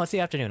 cause oh no, it's the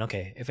afternoon.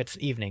 Okay, if it's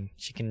evening,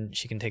 she can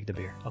take the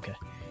beer. Okay,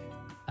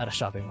 at a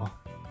shopping mall.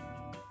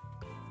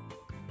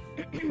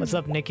 What's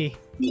up, Nikki?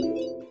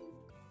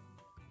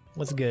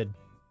 What's good?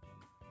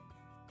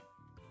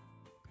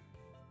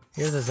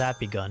 Here's a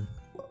zappy gun.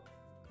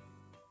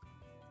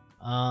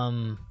 I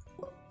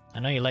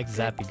know you like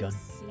zappy gun.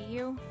 See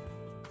you.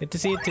 Good to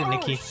see you too,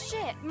 Nikki. Oh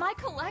shit! My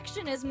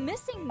collection is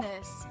missing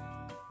this.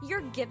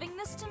 You're giving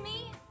this to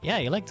me? Yeah,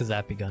 you like the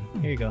zappy gun.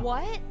 Here you go.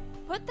 What?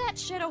 Put that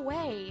shit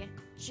away.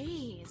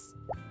 Jeez.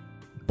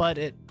 But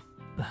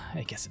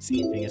I guess it's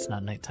evening. It's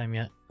not nighttime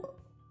yet.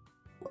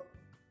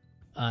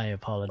 I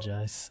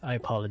apologize.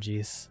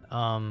 Apologies.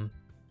 Can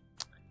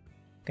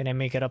I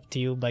make it up to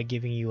you by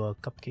giving you a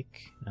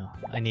cupcake? No,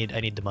 I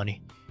need the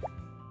money.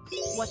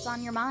 What's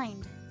on your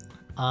mind?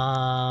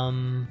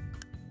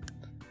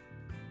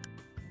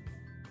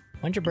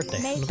 When's your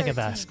birthday? May I don't think I've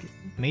 13th. asked.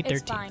 May 13th.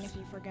 It's fine if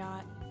you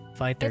forgot.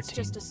 5/13. It's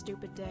just a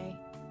stupid day.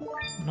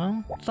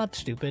 No, it's not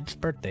stupid. It's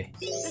birthday.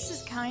 This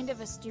is kind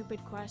of a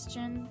stupid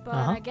question, but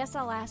Uh-huh. I guess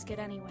I'll ask it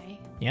anyway.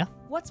 Yeah?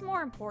 What's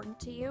more important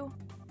to you?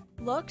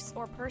 Looks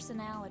or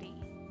personality?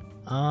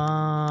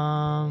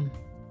 I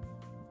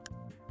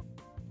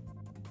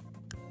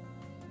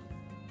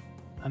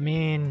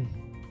mean,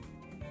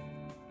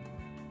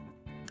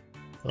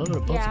 a little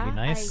bit of both yeah, would be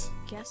nice. I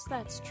guess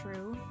that's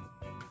true.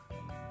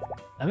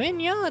 I mean,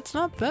 yeah, it's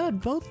not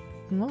bad. Both,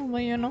 well,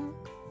 you know.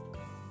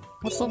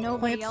 What's the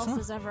Nobody point? else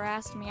has ever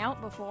asked me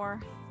out before.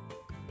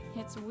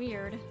 It's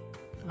weird.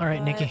 All right,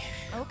 but Nikki.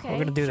 Okay, We're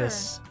gonna do sure.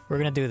 this. We're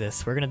gonna do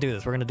this. We're gonna do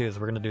this. We're gonna do this.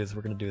 We're gonna do this.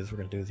 We're gonna do this. We're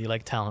gonna do this. You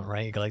like talent,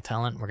 right? You like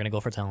talent? We're gonna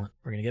go for talent.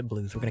 We're gonna get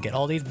blues. We're gonna get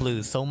all these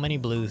blues. So many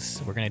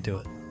blues. We're gonna do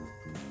it.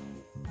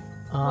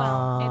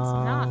 Well, it's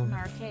not an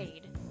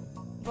arcade,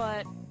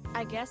 but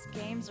I guess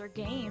games are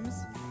games.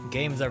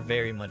 Games are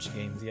very much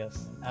games.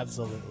 Yes,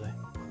 absolutely,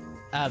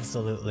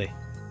 absolutely,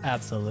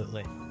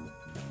 absolutely.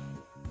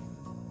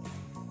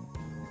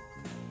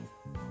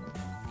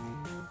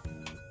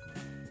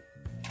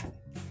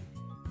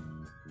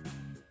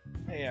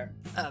 They are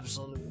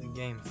absolutely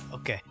games.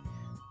 Okay.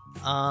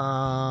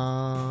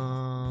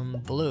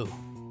 Blue.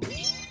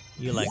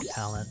 You like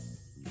talent.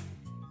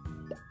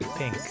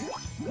 Pink.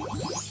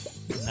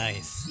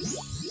 Nice.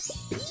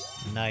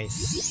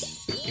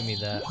 Nice. Give me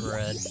that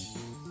red.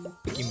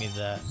 Give me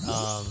that.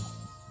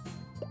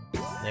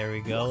 There we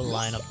go.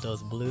 Line up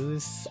those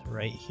blues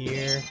right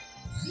here.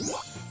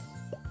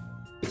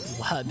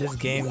 Wow, this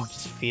game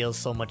just feels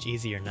so much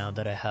easier now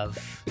that I have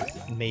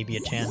maybe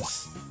a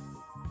chance.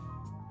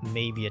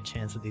 Maybe a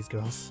chance with these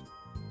girls.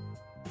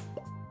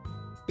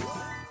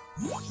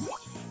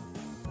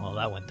 Well,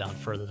 that went down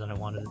further than I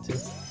wanted it to.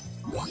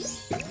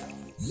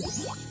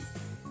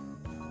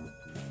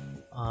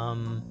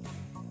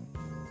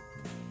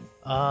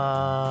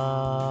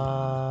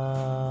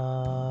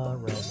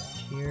 Red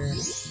here.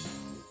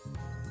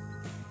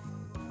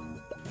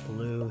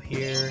 Blue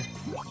here.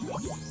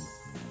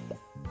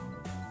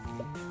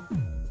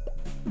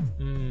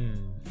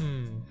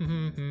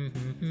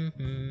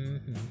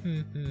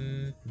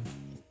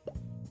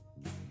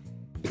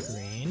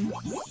 Green.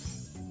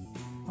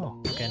 Oh,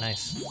 okay,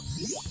 nice.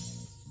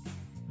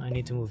 I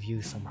need to move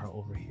you somewhere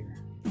over here.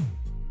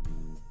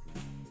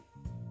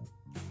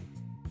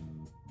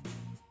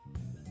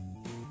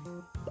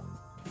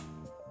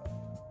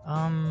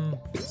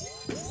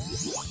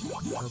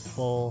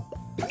 Purple.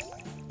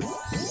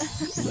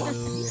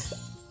 Blue.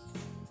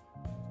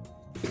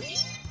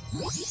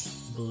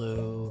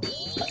 Blue.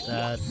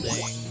 That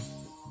thing.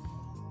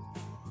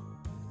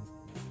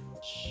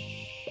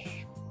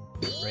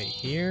 Right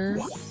here.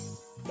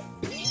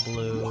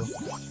 Blue.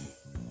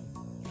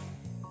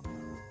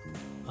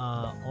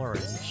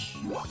 Orange.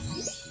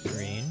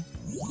 Green.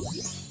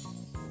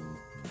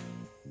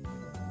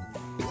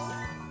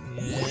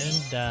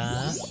 And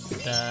that.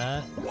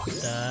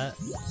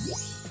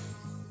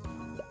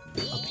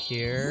 Up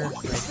here,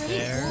 right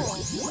there.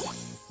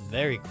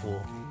 Very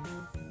cool.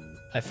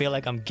 I feel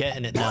like I'm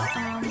getting it now.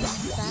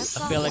 That's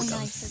I feel like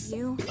nice of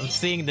you. I'm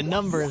seeing the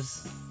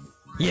numbers.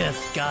 Yes,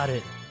 got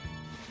it.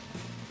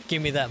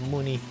 Give me that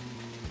money.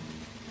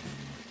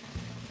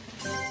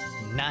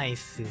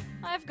 Nice.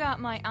 I've got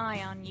my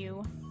eye on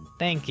you.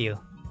 Thank you.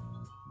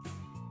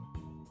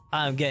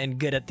 I'm getting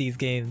good at these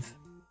games.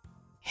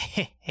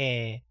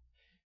 Hehe.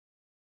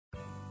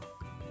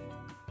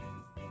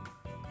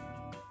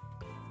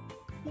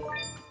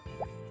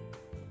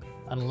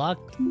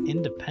 Unlocked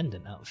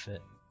independent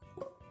outfit.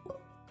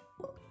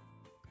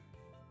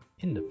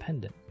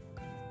 Independent.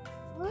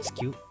 That's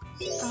cute.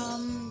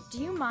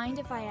 Do you mind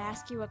if I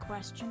ask you a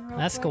question real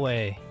Ask quick?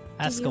 away.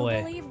 Ask Do you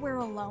away. believe we're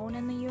alone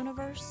in the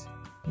universe?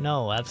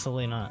 No,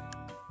 absolutely not.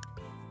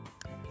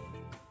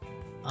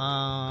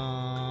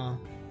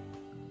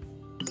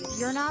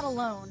 You're not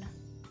alone.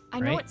 I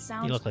know Right? it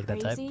sounds You look like that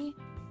type. crazy,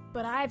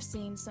 but I've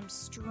seen some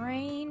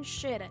strange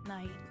shit at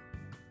night.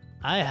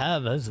 I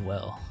have as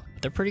well.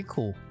 They're pretty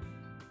cool.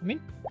 I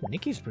mean,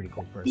 Nikki's a pretty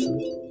cool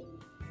person.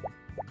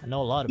 I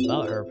know a lot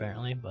about her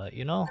apparently, but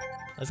you know,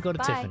 let's go to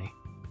Bye. Tiffany.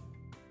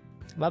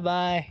 Bye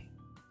bye.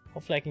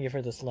 Hopefully I can give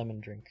her this lemon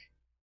drink.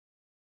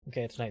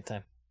 Okay, it's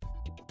nighttime.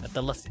 At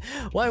the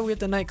Why are we at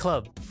the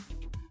nightclub?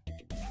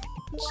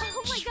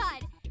 Oh my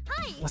god!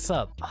 Hi! What's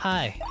up?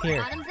 Hi.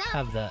 Here. Bottoms up.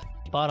 Have that.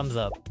 Bottoms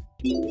up.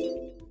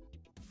 You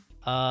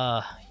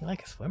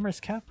like a swimmer's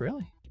cap,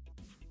 really?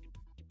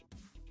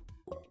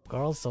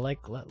 Girls to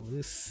like let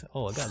loose.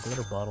 Oh, I got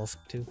glitter bottles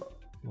too.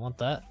 You want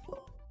that?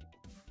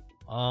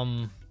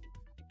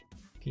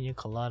 Pina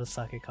colada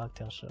sake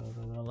cocktail show.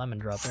 Lemon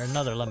drop. There,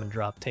 another lemon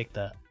drop. Take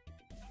that.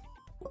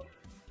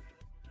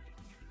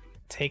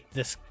 Take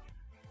this.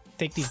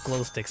 Take these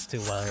glow sticks too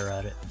while you're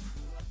at it.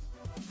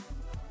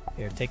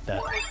 Here, take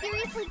that. I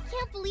seriously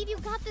can't believe you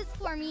got this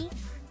for me.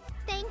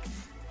 Thanks.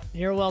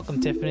 You're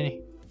welcome,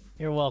 Tiffany.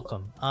 You're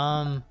welcome.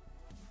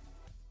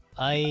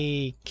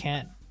 I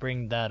can't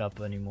bring that up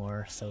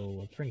anymore, so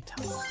we'll bring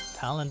talent.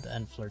 Talent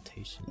and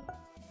flirtation.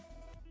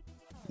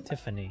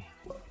 Tiffany.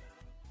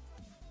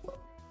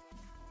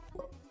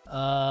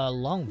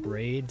 Long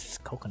braids,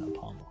 coconut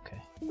palm,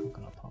 okay.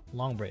 Coconut palm.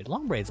 Long braid.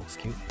 Long braids looks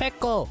cute.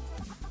 Pecco!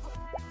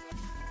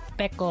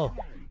 Pecco!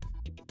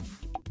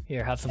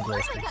 Here, have some glow Oh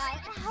my sticks. god,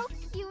 how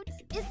cute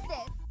is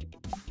this?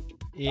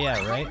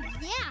 Yeah, right?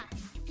 Yeah,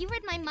 you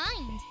read my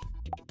mind.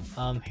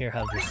 Here,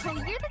 have this. Oh,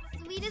 you're the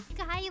sweetest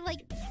guy,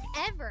 like,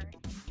 ever.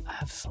 I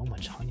have so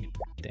much honey.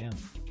 Damn.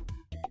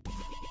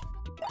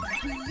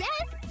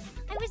 Yes!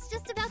 I was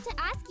just about to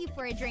ask you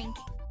for a drink.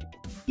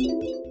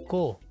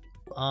 Cool.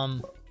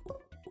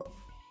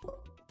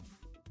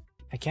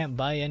 I can't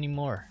buy any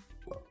more.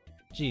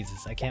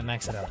 Jesus, I can't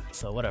max it out,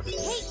 so whatever.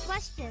 Hey,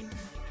 question.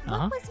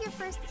 Uh-huh. What was your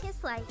first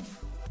kiss like?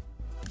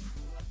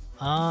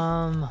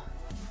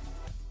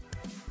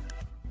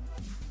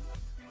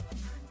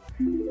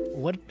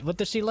 What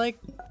does she like?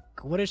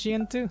 What is she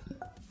into?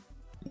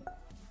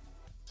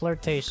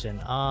 Flirtation.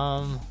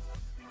 I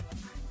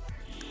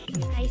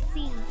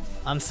see.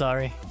 I'm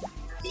sorry.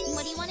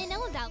 What do you want to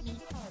know about me?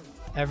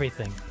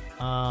 Everything.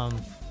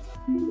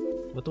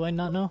 What do I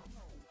not know?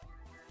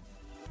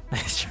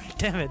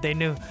 Damn it, they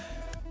knew.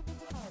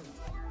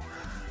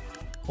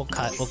 What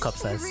cup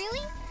size? Really?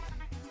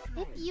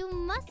 If you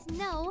must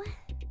know,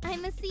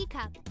 I'm a C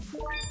cup.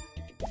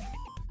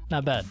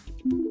 Not bad.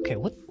 Okay,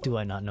 what do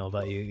I not know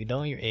about you? You don't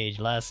know your age,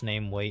 last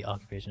name, weight,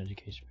 occupation,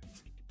 education.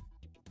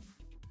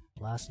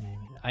 Last name.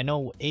 I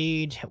know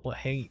age, what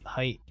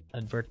height,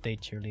 and birthday,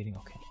 cheerleading.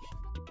 Okay.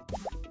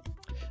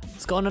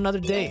 Let's go on another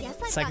date.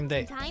 Guess I've Second got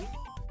date. some time.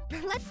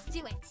 Let's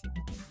do it.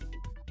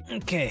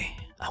 Okay.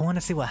 I want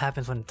to see what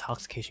happens when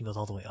intoxication goes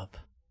all the way up.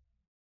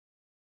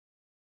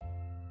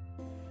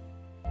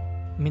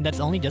 I mean,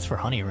 that's only just for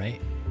honey, right?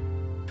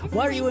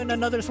 Why are you in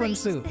another Great.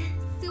 swimsuit?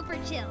 Super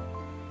chill.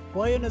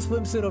 Why in a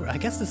swimsuit over? I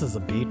guess this is a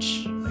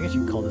beach. I guess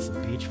you could call this a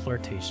beach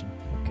flirtation.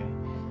 Okay.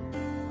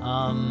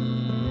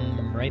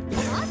 Right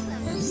there.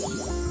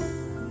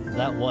 Awesome.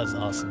 That was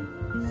awesome.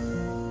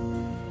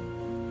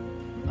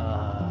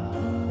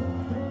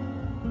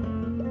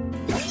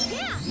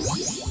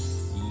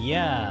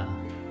 Yeah. Yeah.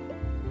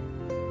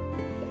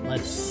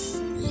 Let's.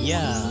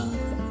 Yeah.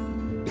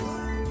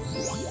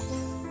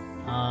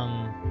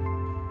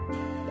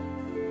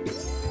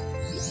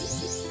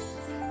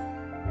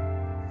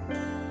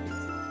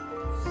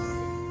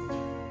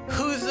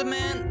 Who's the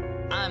man?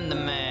 I'm the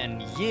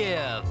man.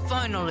 Yeah,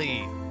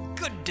 finally.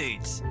 Good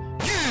dates.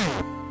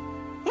 Yeah.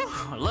 Whew,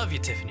 I love you,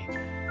 Tiffany.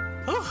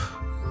 Whew.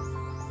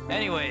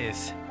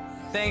 Anyways,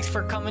 thanks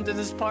for coming to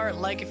this part.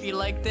 Like if you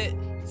liked it,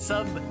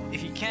 sub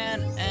if you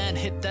can, and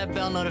hit that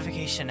bell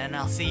notification. And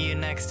I'll see you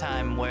next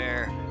time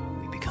where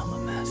we become a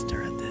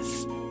master at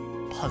this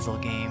puzzle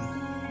game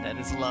that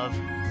is love.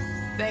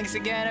 Thanks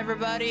again,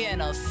 everybody,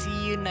 and I'll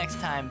see you next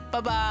time.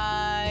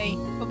 Bye-bye.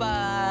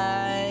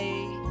 Bye-bye.